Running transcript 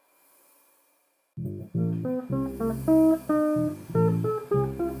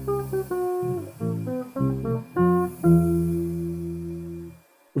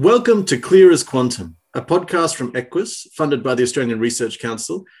Welcome to Clear as Quantum, a podcast from Equus, funded by the Australian Research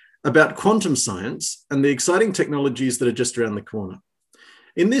Council, about quantum science and the exciting technologies that are just around the corner.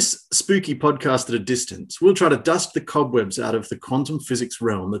 In this spooky podcast at a distance, we'll try to dust the cobwebs out of the quantum physics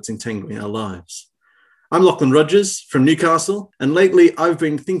realm that's entangling our lives. I'm Lachlan Rogers from Newcastle, and lately I've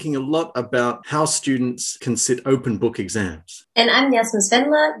been thinking a lot about how students can sit open book exams. And I'm Yasmin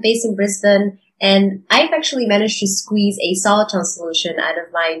Svenla, based in Brisbane, and I've actually managed to squeeze a solitone solution out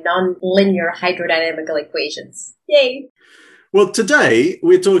of my non-linear hydrodynamical equations. Yay! Well, today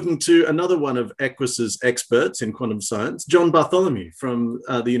we're talking to another one of Equus's experts in quantum science, John Bartholomew from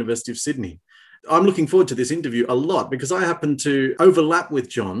the University of Sydney. I'm looking forward to this interview a lot because I happen to overlap with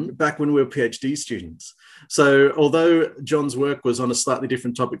John back when we were PhD students. So although John's work was on a slightly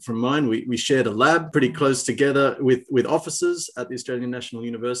different topic from mine, we shared a lab pretty close together with officers at the Australian National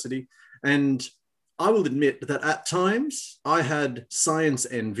University. And I will admit that at times I had science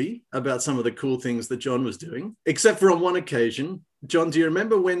envy about some of the cool things that John was doing, except for on one occasion. John, do you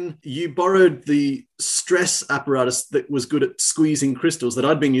remember when you borrowed the stress apparatus that was good at squeezing crystals that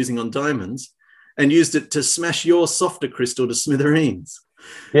I'd been using on diamonds and used it to smash your softer crystal to smithereens?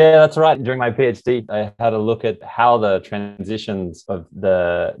 Yeah, that's right. During my PhD, I had a look at how the transitions of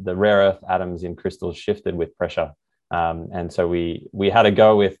the rare earth atoms in crystals shifted with pressure. And so we had a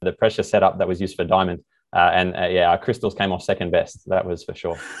go with the pressure setup that was used for diamond. Our crystals came off second best. That was for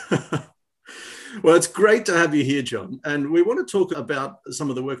sure. Well, it's great to have you here, John. And we want to talk about some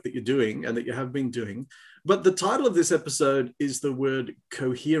of the work that you're doing and that you have been doing. But the title of this episode is the word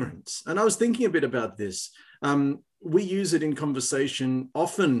coherence. And I was thinking a bit about this. We use it in conversation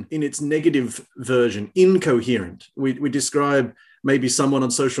often in its negative version, incoherent. We describe maybe someone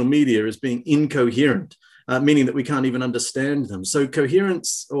on social media as being incoherent, meaning that we can't even understand them. So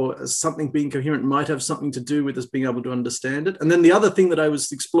coherence or something being coherent might have something to do with us being able to understand it. And then the other thing that I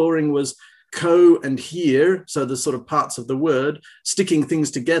was exploring was co and here, so the sort of parts of the word, sticking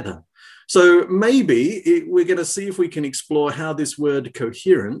things together. So maybe we're going to see if we can explore how this word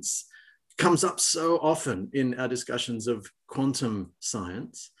coherence comes up so often in our discussions of quantum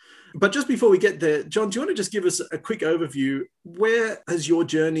science. But just before we get there, John, do you want to just give us a quick overview? Where has your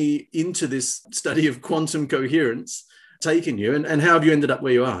journey into this study of quantum coherence taken you, and how have you ended up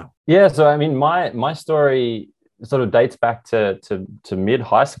where you are? Yeah, so I mean, my story sort of dates back to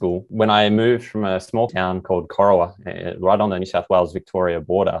mid-high school when I moved from a small town called Corowa, right on the New South Wales-Victoria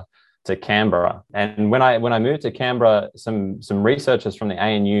border, to Canberra. And when I moved to Canberra, some researchers from the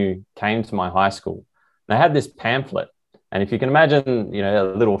ANU came to my high school. And they had this pamphlet. And if you can imagine, a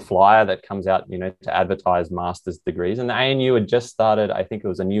little flyer that comes out, to advertise master's degrees. And the ANU had just started, I think it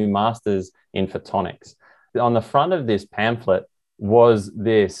was a new master's in photonics. On the front of this pamphlet was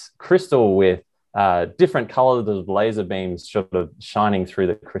this crystal with different colors of laser beams sort of shining through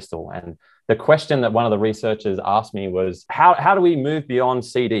the crystal. And the question that one of the researchers asked me was, how do we move beyond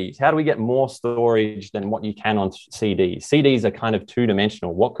CDs? How do we get more storage than what you can on CDs? CDs are kind of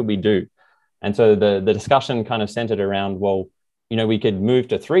two-dimensional. What could we do? And so the discussion kind of centered around, well, we could move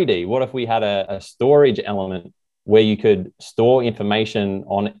to 3D. What if we had a storage element where you could store information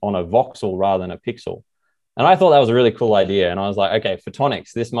on a voxel rather than a pixel? And I thought that was a really cool idea. And I was like, okay,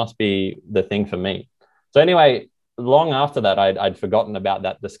 photonics, this must be the thing for me. So anyway, long after that, I'd forgotten about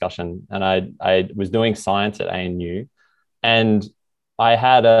that discussion, and I was doing science at ANU, and I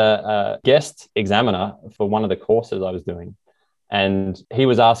had a guest examiner for one of the courses I was doing. And he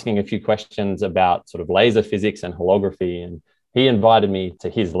was asking a few questions about sort of laser physics and holography. And he invited me to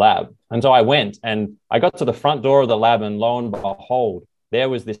his lab. And so I went, and I got to the front door of the lab, and lo and behold, there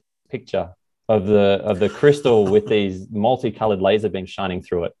was this picture of the crystal with these multicolored laser beams shining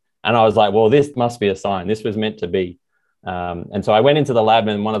through it. And I was like, well, this must be a sign. This was meant to be. And so I went into the lab,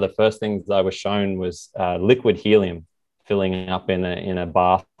 and one of the first things I was shown was liquid helium filling up in a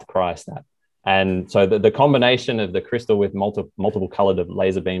bath cryostat. And so the combination of the crystal with multiple colored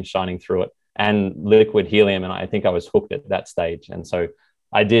laser beams shining through it and liquid helium, and I think I was hooked at that stage. And so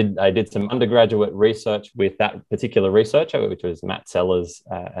I did some undergraduate research with that particular researcher, which was Matt Sellers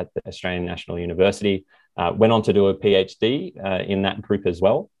at the Australian National University. Went on to do a PhD in that group as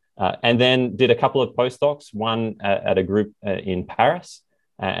well. And then did a couple of postdocs, one at a group in Paris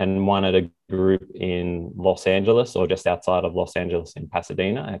and one at a group in Los Angeles, or just outside of Los Angeles in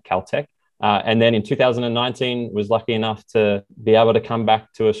Pasadena at Caltech. And then in 2019, was lucky enough to be able to come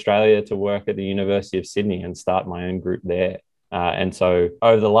back to Australia to work at the University of Sydney and start my own group there. And so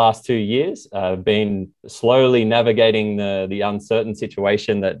over the last 2 years, I've been slowly navigating the uncertain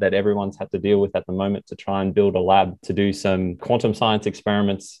situation that everyone's had to deal with at the moment to try and build a lab to do some quantum science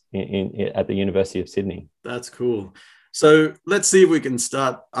experiments at the University of Sydney. That's cool. So let's see if we can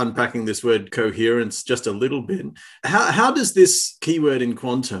start unpacking this word coherence just a little bit. How does this keyword in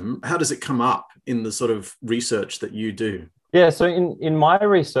quantum, how does it come up in the sort of research that you do? Yeah, so in my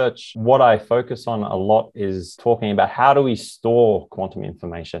research, what I focus on a lot is talking about how do we store quantum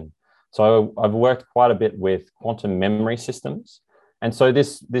information. So I've worked quite a bit with quantum memory systems. And so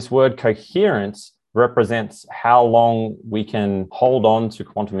this word coherence represents how long we can hold on to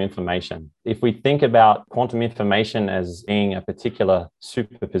quantum information. If we think about quantum information as being a particular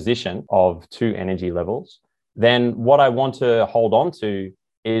superposition of two energy levels, then what I want to hold on to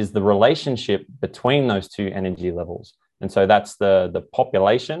is the relationship between those two energy levels. And so that's the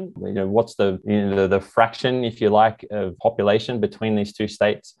population, what's the fraction, if you like, of population between these two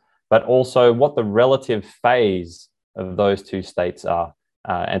states, but also what the relative phase of those two states are.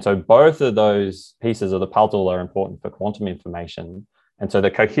 And so both of those pieces of the puzzle are important for quantum information. And so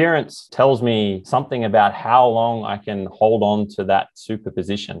the coherence tells me something about how long I can hold on to that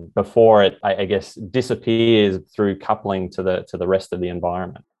superposition before it, I guess, disappears through coupling to the rest of the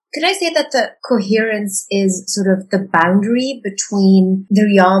environment. Could I say that the coherence is sort of the boundary between the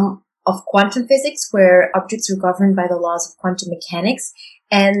realm of quantum physics, where objects are governed by the laws of quantum mechanics,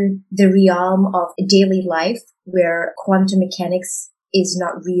 and the realm of daily life, where quantum mechanics is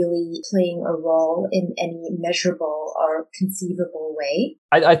not really playing a role in any measurable or conceivable way?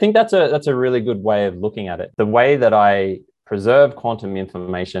 I think that's a really good way of looking at it. The way that I preserve quantum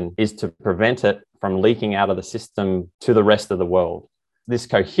information is to prevent it from leaking out of the system to the rest of the world. This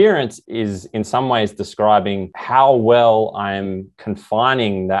coherence is in some ways describing how well I'm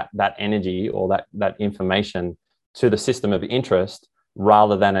confining that energy or that information to the system of interest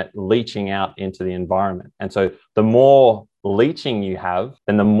rather than it leaching out into the environment. And so the more leaching you have,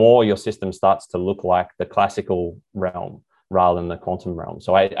 then the more your system starts to look like the classical realm rather than the quantum realm.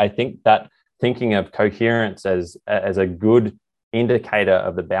 So I think that thinking of coherence as a good indicator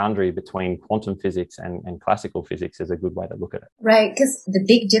of the boundary between quantum physics and classical physics is a good way to look at it. Right, because the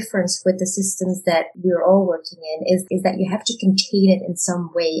big difference with the systems that we're all working in is that you have to contain it in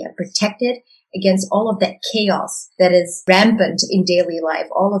some way and protect it against all of that chaos that is rampant in daily life,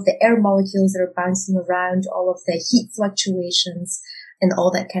 all of the air molecules that are bouncing around, all of the heat fluctuations, and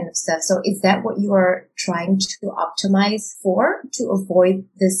all that kind of stuff. So is that what you are trying to optimize for, to avoid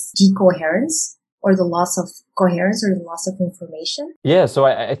this decoherence or the loss of coherence or the loss of information? Yeah, so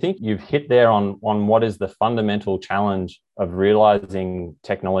I think you've hit there on what is the fundamental challenge of realizing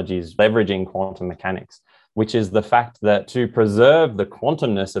technologies leveraging quantum mechanics, which is the fact that to preserve the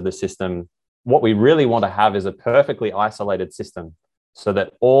quantumness of the system, what we really want to have is a perfectly isolated system so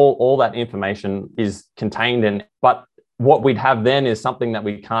that all that information is contained in. But what we'd have then is something that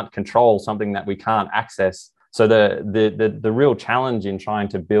we can't control, something that we can't access. So the real challenge in trying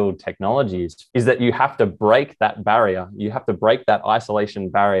to build technologies is that you have to break that barrier. You have to break that isolation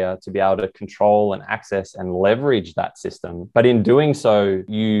barrier to be able to control and access and leverage that system. But in doing so,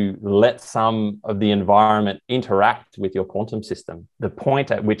 you let some of the environment interact with your quantum system. The point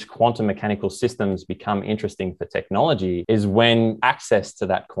at which quantum mechanical systems become interesting for technology is when access to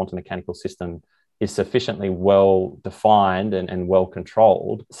that quantum mechanical system is sufficiently well defined and well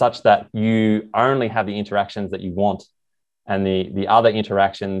controlled, such that you only have the interactions that you want, and the other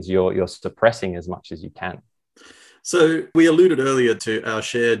interactions you're suppressing as much as you can. So we alluded earlier to our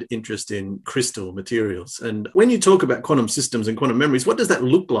shared interest in crystal materials. And when you talk about quantum systems and quantum memories, what does that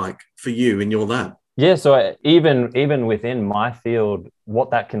look like for you in your lab? Yeah, so even within my field, what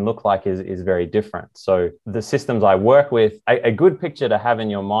that can look like is very different. So the systems I work with, a good picture to have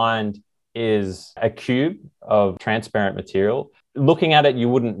in your mind is a cube of transparent material. Looking at it, you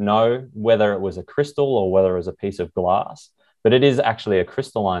wouldn't know whether it was a crystal or whether it was a piece of glass, but it is actually a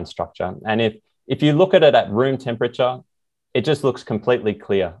crystalline structure. And if you look at it at room temperature, it just looks completely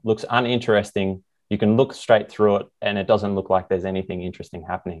clear, looks uninteresting. You can look straight through it and it doesn't look like there's anything interesting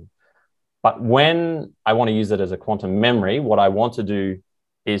happening. But when I want to use it as a quantum memory, what I want to do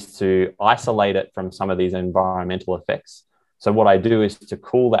is to isolate it from some of these environmental effects. So what I do is to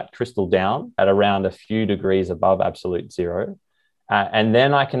cool that crystal down at around a few degrees above absolute zero. And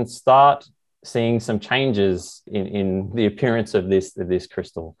then I can start seeing some changes in the appearance of this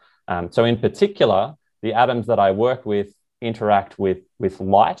crystal. So in particular, the atoms that I work with interact with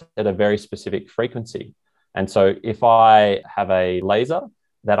light at a very specific frequency. And so if I have a laser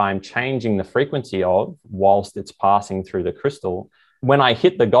that I'm changing the frequency of whilst it's passing through the crystal, when I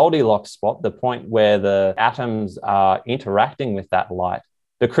hit the Goldilocks spot, the point where the atoms are interacting with that light,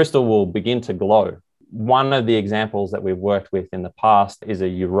 the crystal will begin to glow. One of the examples that we've worked with in the past is a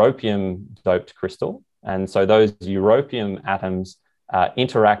europium-doped crystal. And so those europium atoms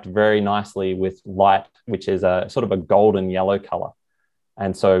interact very nicely with light, which is a sort of a golden yellow color.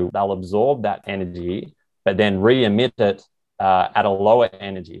 And so they'll absorb that energy, but then re-emit it at a lower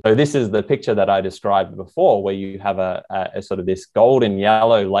energy. So this is the picture that I described before, where you have a sort of this golden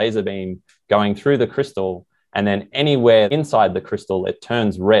yellow laser beam going through the crystal, and then anywhere inside the crystal, it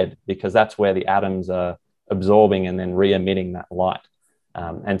turns red, because that's where the atoms are absorbing and then re-emitting that light.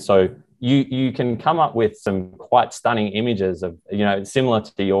 And so you can come up with some quite stunning images of, similar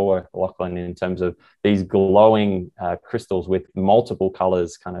to your work, Lachlan, in terms of these glowing crystals with multiple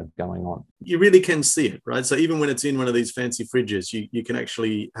colors kind of going on. You really can see it, right? So even when it's in one of these fancy fridges, you can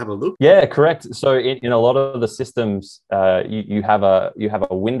actually have a look. Yeah, correct. So in a lot of the systems, you have a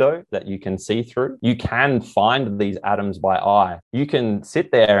window that you can see through. You can find these atoms by eye. You can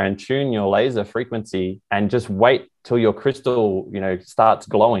sit there and tune your laser frequency and just wait till your crystal, starts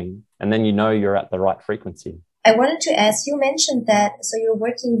glowing, and then you're at the right frequency. I wanted to ask, you mentioned that, so you're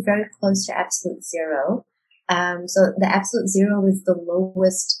working very close to absolute zero. So the absolute zero is the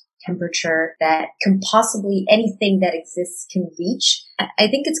lowest temperature that can possibly anything that exists can reach. I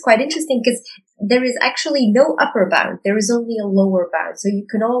think it's quite interesting because there is actually no upper bound. There is only a lower bound. So you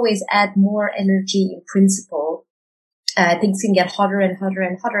can always add more energy in principle. Things can get hotter and hotter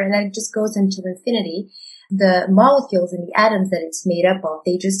and hotter, and then it just goes until infinity. The molecules and the atoms that it's made up of,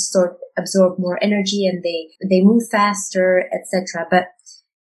 they just sort of absorb more energy and they move faster, etc. But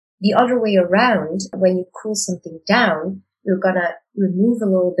the other way around, when you cool something down, you're gonna remove a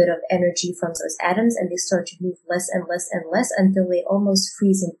little bit of energy from those atoms, and they start to move less and less and less until they almost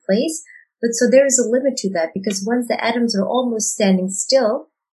freeze in place. But so there is a limit to that, because once the atoms are almost standing still,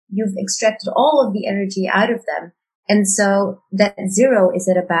 you've extracted all of the energy out of them. And so that zero is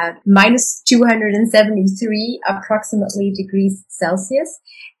at about minus 273 approximately degrees Celsius.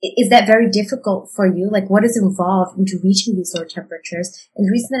 Is that very difficult for you? Like, what is involved into reaching these low temperatures? And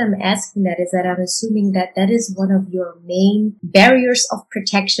the reason that I'm asking that is that I'm assuming that that is one of your main barriers of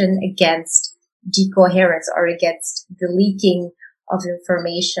protection against decoherence or against the leaking of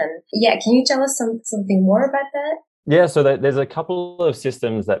information. Yeah, can you tell us something more about that? Yeah, so there's a couple of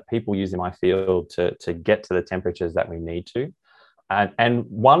systems that people use in my field to get to the temperatures that we need to. And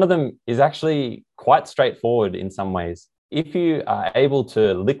one of them is actually quite straightforward in some ways. If you are able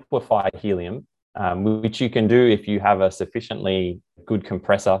to liquefy helium, which you can do if you have a sufficiently good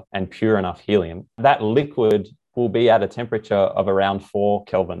compressor and pure enough helium, that liquid will be at a temperature of around 4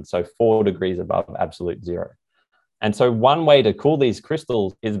 Kelvin, so 4 degrees above absolute zero. And so one way to cool these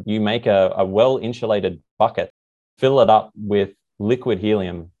crystals is you make a well-insulated bucket, fill it up with liquid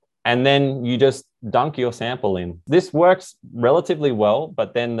helium, and then you just dunk your sample in. This works relatively well,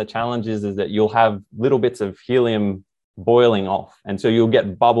 but then the challenge is that you'll have little bits of helium boiling off. And so you'll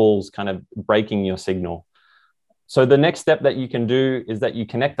get bubbles kind of breaking your signal. So the next step that you can do is that you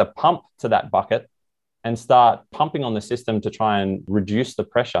connect a pump to that bucket and start pumping on the system to try and reduce the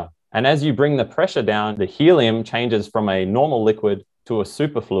pressure. And as you bring the pressure down, the helium changes from a normal liquid to a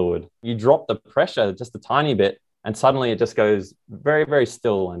superfluid. You drop the pressure just a tiny bit, and suddenly it just goes very, very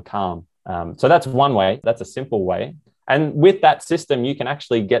still and calm. So that's one way. That's a simple way. And with that system, you can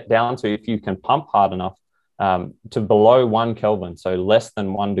actually get down to, if you can pump hard enough, to below 1 Kelvin, so less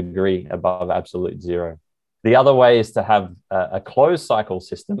than 1 degree above absolute zero. The other way is to have a closed cycle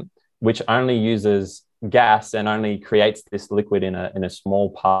system, which only uses gas and only creates this liquid in a small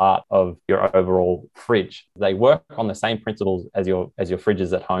part of your overall fridge. They work on the same principles as your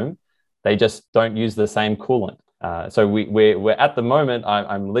fridges at home. They just don't use the same coolant. So we're at the moment,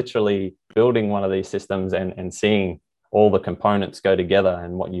 I'm literally building one of these systems and seeing all the components go together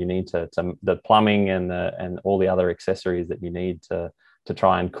and what you need to the plumbing and all the other accessories that you need to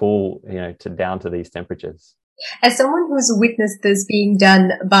try and cool, to down to these temperatures. As someone who's witnessed this being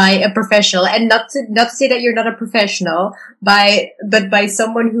done by a professional, and not to say that you're not a professional, but by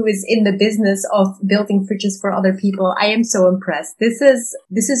someone who is in the business of building fridges for other people, I am so impressed. This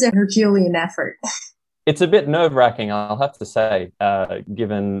is a Herculean effort. It's a bit nerve-wracking, I'll have to say,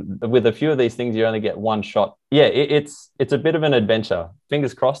 given with a few of these things, you only get one shot. Yeah, it's a bit of an adventure.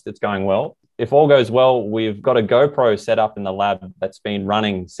 Fingers crossed it's going well. If all goes well, we've got a GoPro set up in the lab that's been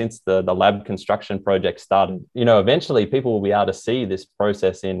running since the lab construction project started. Eventually people will be able to see this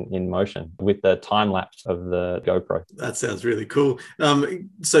process in motion with the time lapse of the GoPro. That sounds really cool.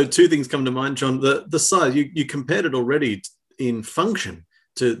 So two things come to mind, John. The size, you compared it already in function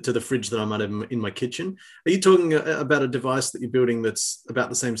to the fridge that I might have in my kitchen. Are you talking about a device that you're building that's about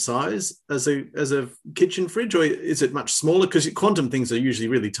the same size as a kitchen fridge, or is it much smaller? Because quantum things are usually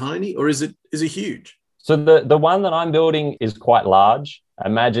really tiny, or is it huge? So the one that I'm building is quite large.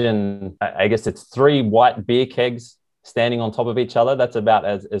 Imagine, I guess it's 3 white beer kegs standing on top of each other. That's about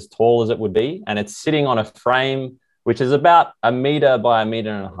as tall as it would be. And it's sitting on a frame, which is about 1 meter by 1.5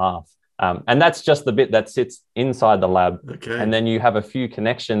 meters. And that's just the bit that sits inside the lab. Okay. And then you have a few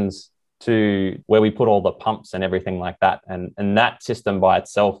connections to where we put all the pumps and everything like that. And that system by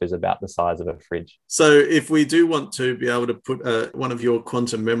itself is about the size of a fridge. So if we do want to be able to put one of your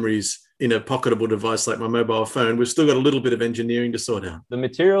quantum memories in a pocketable device like my mobile phone, we've still got a little bit of engineering to sort out. The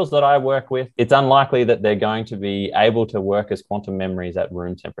materials that I work with, it's unlikely that they're going to be able to work as quantum memories at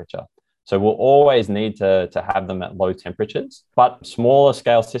room temperature. So we'll always need to have them at low temperatures. But smaller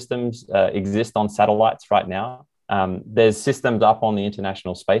scale systems exist on satellites right now. There's systems up on the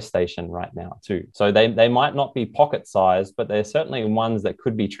International Space Station right now too. So they might not be pocket sized, but they're certainly ones that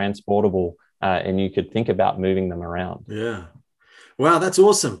could be transportable, and you could think about moving them around. Yeah. Wow, that's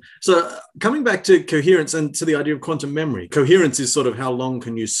awesome. So coming back to coherence and to the idea of quantum memory, coherence is sort of how long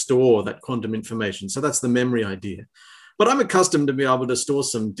can you store that quantum information? So that's the memory idea. But I'm accustomed to be able to store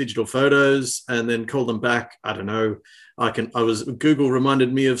some digital photos and then call them back. I don't know. Google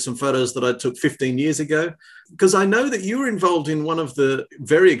reminded me of some photos that I took 15 years ago, because I know that you were involved in one of the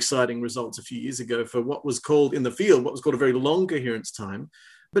very exciting results a few years ago for what was called in the field, what was called a very long coherence time.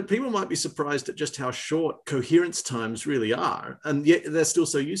 But people might be surprised at just how short coherence times really are, and yet they're still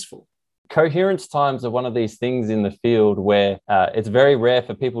so useful. Coherence times are one of these things in the field where it's very rare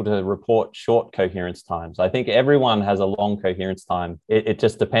for people to report short coherence times. I think everyone has a long coherence time. It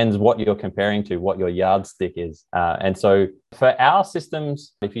just depends what you're comparing to, what your yardstick is. And so for our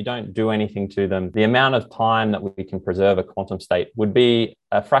systems, if you don't do anything to them, the amount of time that we can preserve a quantum state would be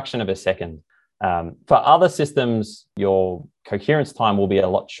a fraction of a second. For other systems, your coherence time will be a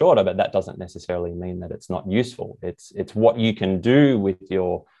lot shorter, but that doesn't necessarily mean that it's not useful. It's what you can do with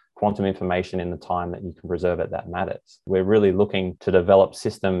your quantum information in the time that you can preserve it that matters. We're really looking to develop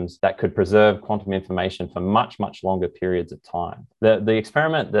systems that could preserve quantum information for much, much longer periods of time. The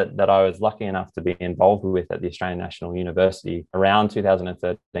experiment that I was lucky enough to be involved with at the Australian National University around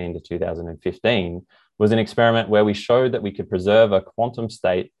 2013 to 2015 was an experiment where we showed that we could preserve a quantum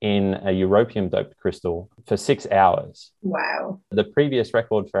state in a europium-doped crystal for 6 hours. Wow. The previous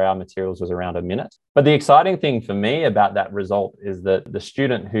record for our materials was around a minute. But the exciting thing for me about that result is that the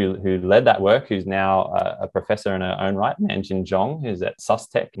student who led that work, who's now a professor in her own right, Nanjin Zhong, who's at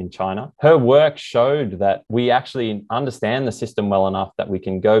SUSTech in China, her work showed that we actually understand the system well enough that we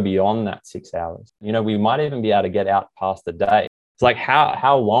can go beyond that 6 hours. You know, we might even be able to get out past a day. It's like,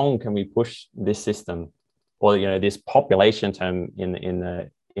 how long can we push this system, or, you know, this population term in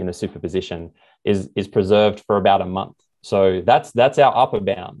the superposition is preserved for about a month. So that's our upper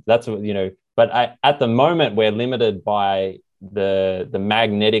bound. That's what, you know, but at the moment we're limited by the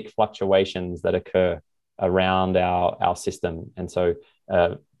magnetic fluctuations that occur around our system. And so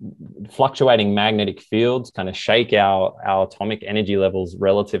fluctuating magnetic fields kind of shake our atomic energy levels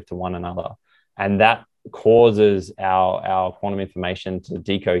relative to one another. And that causes our quantum information to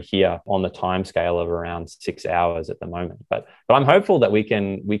decohere on the time scale of around 6 hours at the moment. But I'm hopeful that we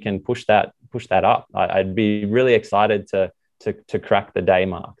can push that up. I'd be really excited to crack the day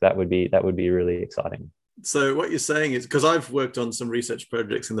mark. That would be really exciting. So what you're saying is, because I've worked on some research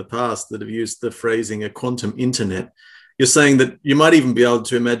projects in the past that have used the phrasing a quantum internet, you're saying that you might even be able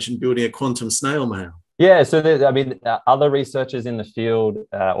to imagine building a quantum snail mail. Yeah, so other researchers in the field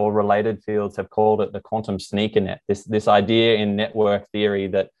or related fields have called it the quantum sneaker net. This idea in network theory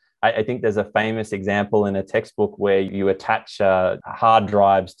that I think there's a famous example in a textbook where you attach hard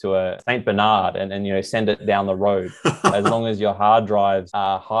drives to a Saint Bernard and you know, send it down the road. As long as your hard drives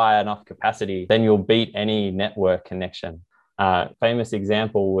are high enough capacity, then you'll beat any network connection. Famous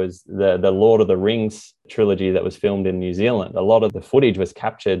example was the Lord of the Rings trilogy that was filmed in New Zealand. A lot of the footage was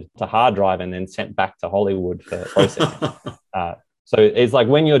captured to hard drive and then sent back to Hollywood for processing. So it's like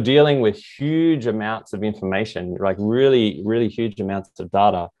when you're dealing with huge amounts of information, like really, really huge amounts of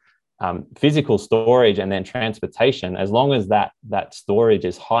data, physical storage and then transportation, as long as that storage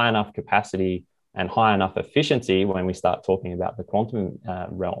is high enough capacity and high enough efficiency, when we start talking about the quantum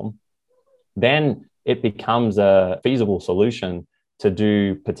realm, then it becomes a feasible solution to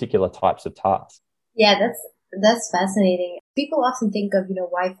do particular types of tasks. Yeah, that's fascinating. People often think of,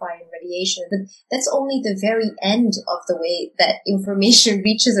 Wi-Fi and radiation, but that's only the very end of the way that information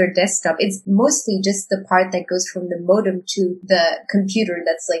reaches our desktop. It's mostly just the part that goes from the modem to the computer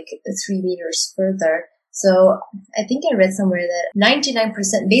that's like 3 meters further. So I think I read somewhere that 99%,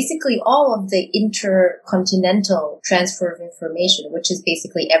 basically all of the intercontinental transfer of information, which is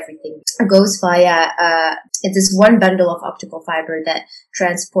basically everything, goes via it's this one bundle of optical fiber that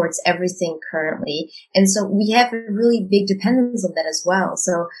transports everything currently. And so we have a really big dependence on that as well.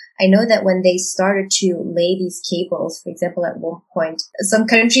 So I know that when they started to lay these cables, for example, at one point, some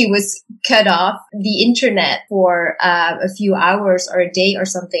country was cut off the internet for a few hours or a day or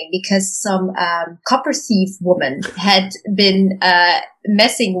something because some copper thief woman had been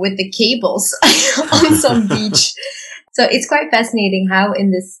messing with the cables on some beach. So it's quite fascinating how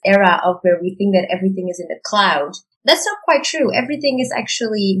in this era of where we think that everything is in the cloud, that's not quite true. Everything is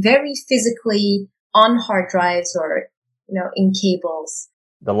actually very physically on hard drives or, in cables.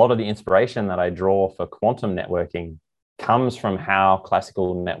 A lot of the inspiration that I draw for quantum networking comes from how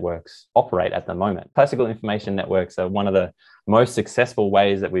classical networks operate at the moment. Classical information networks are one of the most successful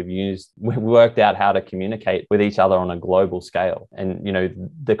ways that we've worked out how to communicate with each other on a global scale. And,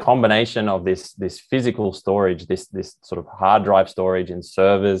 the combination of this physical storage, this sort of hard drive storage in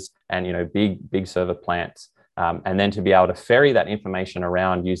servers and, big server plants, and then to be able to ferry that information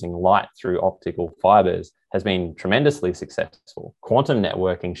around using light through optical fibers has been tremendously successful. Quantum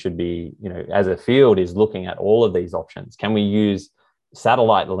networking should be, as a field, is looking at all of these options. Can we use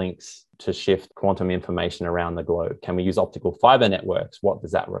satellite links to shift quantum information around the globe? Can we use optical fiber networks? What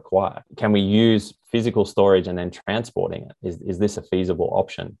does that require? Can we use physical storage and then transporting it? Is this a feasible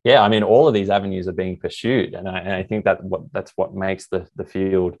option? Yeah, all of these avenues are being pursued. And I think that's what makes the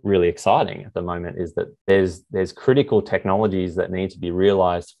field really exciting at the moment, is that there's critical technologies that need to be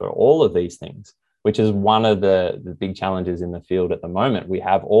realized for all of these things, which is one of the big challenges in the field at the moment. We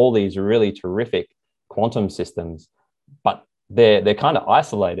have all these really terrific quantum systems, but they're kind of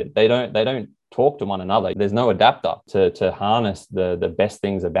isolated. They don't talk to one another. There's no adapter to harness the best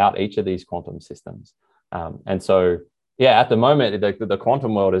things about each of these quantum systems. And so, yeah, at the moment, the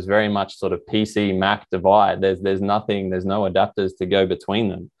quantum world is very much sort of PC Mac divide. There's no adapters to go between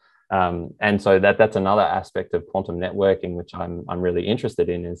them. And so that's another aspect of quantum networking, which I'm really interested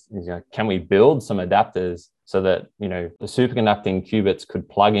in, is can we build some adapters so that, the superconducting qubits could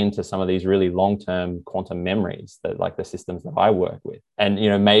plug into some of these really long-term quantum memories that, like the systems that I work with. And,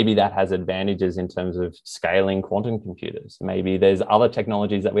 maybe that has advantages in terms of scaling quantum computers. Maybe there's other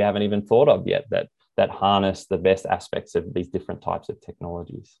technologies that we haven't even thought of yet that harness the best aspects of these different types of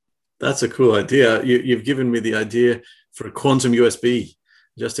technologies. That's a cool idea. You've given me the idea for a quantum USB.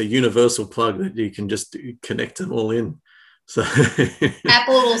 Just a universal plug that you can just connect them all in. So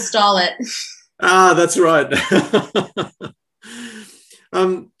Apple will stall it. That's right.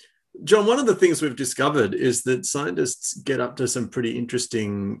 John, one of the things we've discovered is that scientists get up to some pretty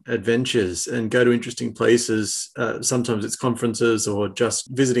interesting adventures and go to interesting places. Sometimes it's conferences or just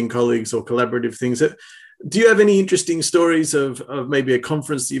visiting colleagues or collaborative things. Do you have any interesting stories of maybe a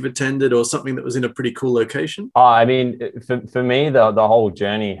conference you've attended or something that was in a pretty cool location? For me, the whole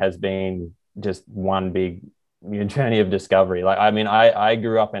journey has been just one big journey of discovery. I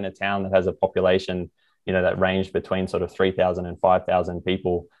grew up in a town that has a population, that ranged between sort of 3,000 and 5,000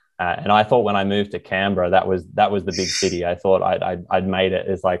 people. And I thought when I moved to Canberra, that was the big city. I thought I'd made it.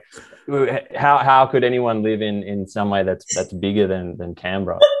 It's like, how could anyone live in some way that's bigger than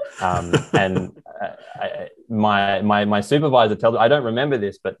Canberra? My supervisor tells me, I don't remember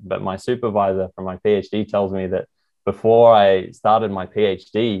this, but my supervisor from my PhD tells me that before I started my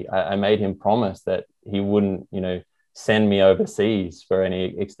PhD, I made him promise that he wouldn't, send me overseas for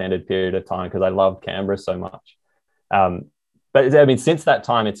any extended period of time because I loved Canberra so much. But since that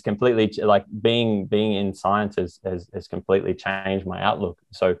time, it's completely like being in science has completely changed my outlook.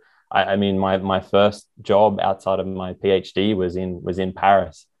 So my first job outside of my PhD was in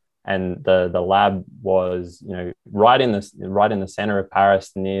Paris, and the lab was right in the center of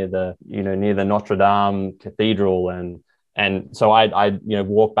Paris, near the Notre Dame Cathedral, and so I'd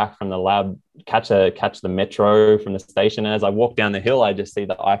walk back from the lab, catch the metro from the station, and as I walk down the hill, I just see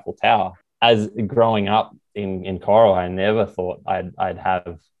the Eiffel Tower. As growing up in Corowa, I never thought I'd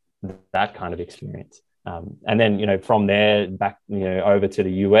have that kind of experience. And then, from there back, over to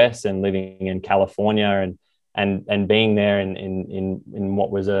the US and living in California and being there in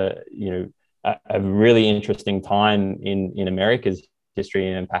what was a really interesting time in America's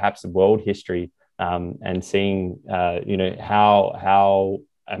history and perhaps world history, and seeing, how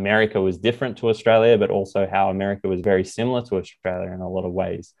America was different to Australia, but also how America was very similar to Australia in a lot of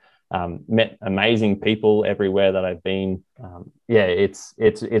ways. Met amazing people everywhere that I've been. It's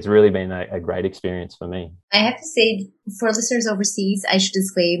really been a great experience for me. I have to say, for listeners overseas, I should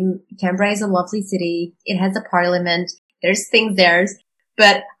disclaim, Canberra is a lovely city. It has a parliament. There's things there.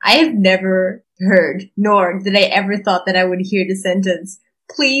 but I've never heard, nor did I ever thought that I would hear the sentence,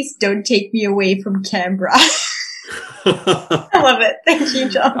 "Please don't take me away from Canberra." I love it. Thank you,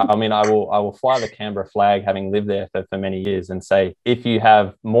 John. I mean, I will fly the Canberra flag, having lived there for many years, and say, if you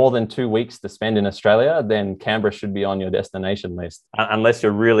have more than 2 weeks to spend in Australia, then Canberra should be on your destination list, unless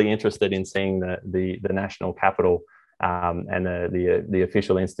you're really interested in seeing the national capital and the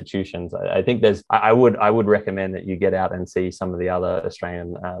official institutions. I think I would recommend that you get out and see some of the other Australian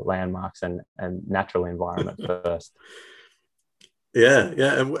landmarks and natural environment first. Yeah.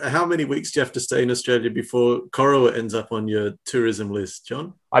 And how many weeks do you have to stay in Australia before Corowa ends up on your tourism list, John?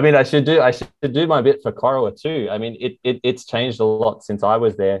 I mean, I should do my bit for Corowa too. I mean, it's changed a lot since I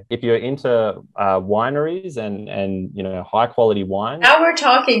was there. If you're into wineries and high quality wine, now we're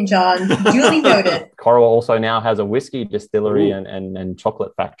talking, John. Duly noted. Corowa also now has a whiskey distillery and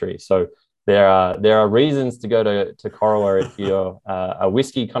chocolate factory. So there are reasons to go to Corowa if you're a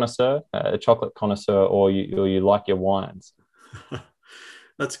whiskey connoisseur, a chocolate connoisseur, or you like your wines.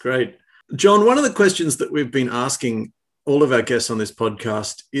 That's great. John, one of the questions that we've been asking all of our guests on this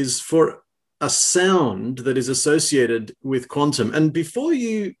podcast is for a sound that is associated with quantum. And before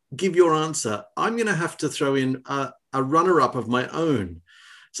you give your answer, I'm going to have to throw in a runner-up of my own.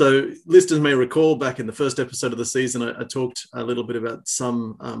 So listeners may recall back in the first episode of the season, I talked a little bit about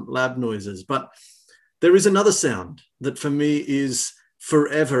some lab noises, but there is another sound that for me is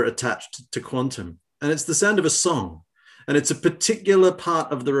forever attached to quantum, and it's the sound of a song. And it's a particular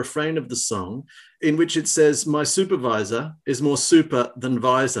part of the refrain of the song in which it says, "My supervisor is more super than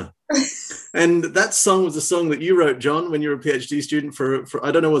visor." And that song was a song that you wrote, John, when you were a PhD student for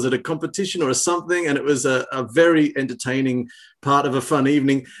I don't know, was it a competition or something? And it was a very entertaining part of a fun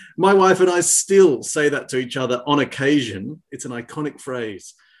evening. My wife and I still say that to each other on occasion. It's an iconic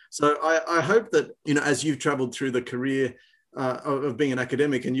phrase. So I hope that, as you've traveled through the career of being an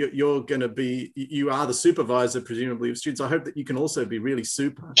academic, and you are the supervisor, presumably, of students, I hope that you can also be really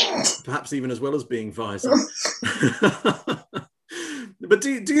super, perhaps even as well as being visor. But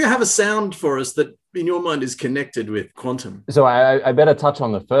do you have a sound for us that in your mind is connected with quantum? So I better touch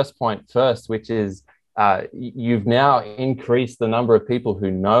on the first point first, which is you've now increased the number of people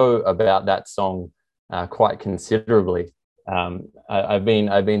who know about that song quite considerably. I've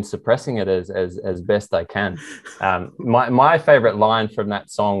been suppressing it as best I can. My favorite line from that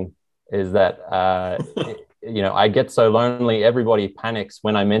song is that I get so lonely, everybody panics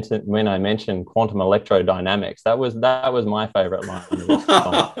when I mention quantum electrodynamics. That was my favorite line of the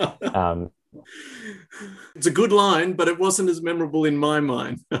song. It's a good line, but it wasn't as memorable in my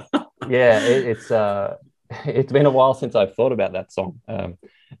mind. Yeah, it's been a while since I've thought about that song.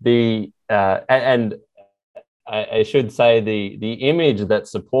 I should say the image that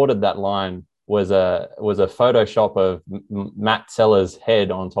supported that line was a Photoshop of Matt Sellers'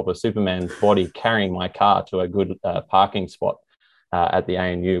 head on top of Superman's body carrying my car to a good parking spot at the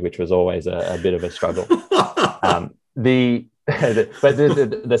ANU, which was always a bit of a struggle. The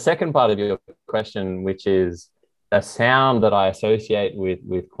second part of your question, which is a sound that I associate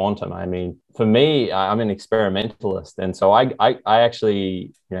with quantum. I mean, for me, I'm an experimentalist, and so I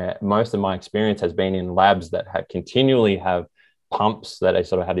actually, most of my experience has been in labs that continually have pumps that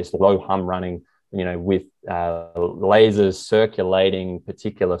sort of have this low hum running, with lasers circulating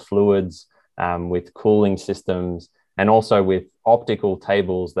particular fluids, with cooling systems, and also with optical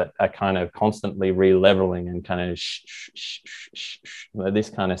tables that are kind of constantly re-leveling and kind of this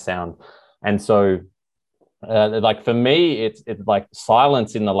kind of sound. And so like for me, it's like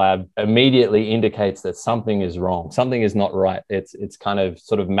silence in the lab immediately indicates that something is wrong. Something is not right. It's kind of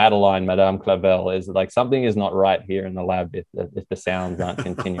sort of Madeline, Madame Clavel, is like something is not right here in the lab if the sounds aren't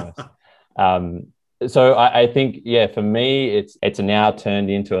continuous. So I think, for me, it's now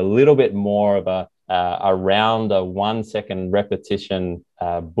turned into a little bit more of around a 1 second repetition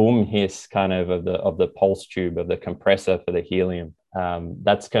boom hiss kind of the pulse tube of the compressor for the helium.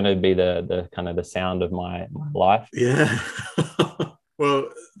 That's going to be the kind of the sound of my life. Yeah. Well,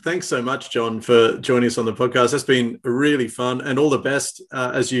 thanks so much, John, for joining us on the podcast. That's been really fun, and all the best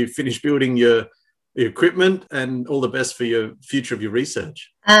as you finish building your equipment, and all the best for your future of your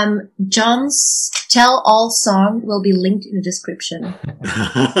research. John's Tell All song will be linked in the description.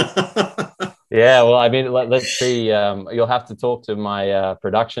 Yeah, well, I mean, let's see. You'll have to talk to my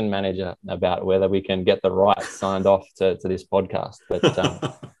production manager about whether we can get the rights signed off to this podcast. But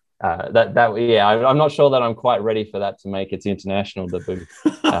I'm not sure that I'm quite ready for that to make its international debut.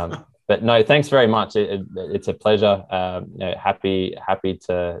 But no, thanks very much. It's a pleasure. Happy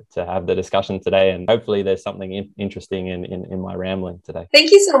to have the discussion today, and hopefully there's something interesting in my rambling today.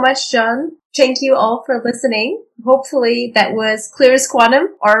 Thank you so much, John. Thank you all for listening. Hopefully that was clear as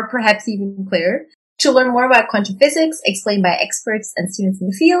quantum, or perhaps even clearer. To learn more about quantum physics explained by experts and students in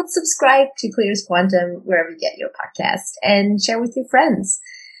the field, subscribe to Clear as Quantum wherever you get your podcast and share with your friends.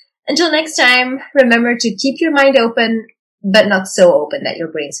 Until next time, remember to keep your mind open, but not so open that your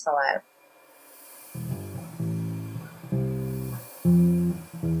brains fall out.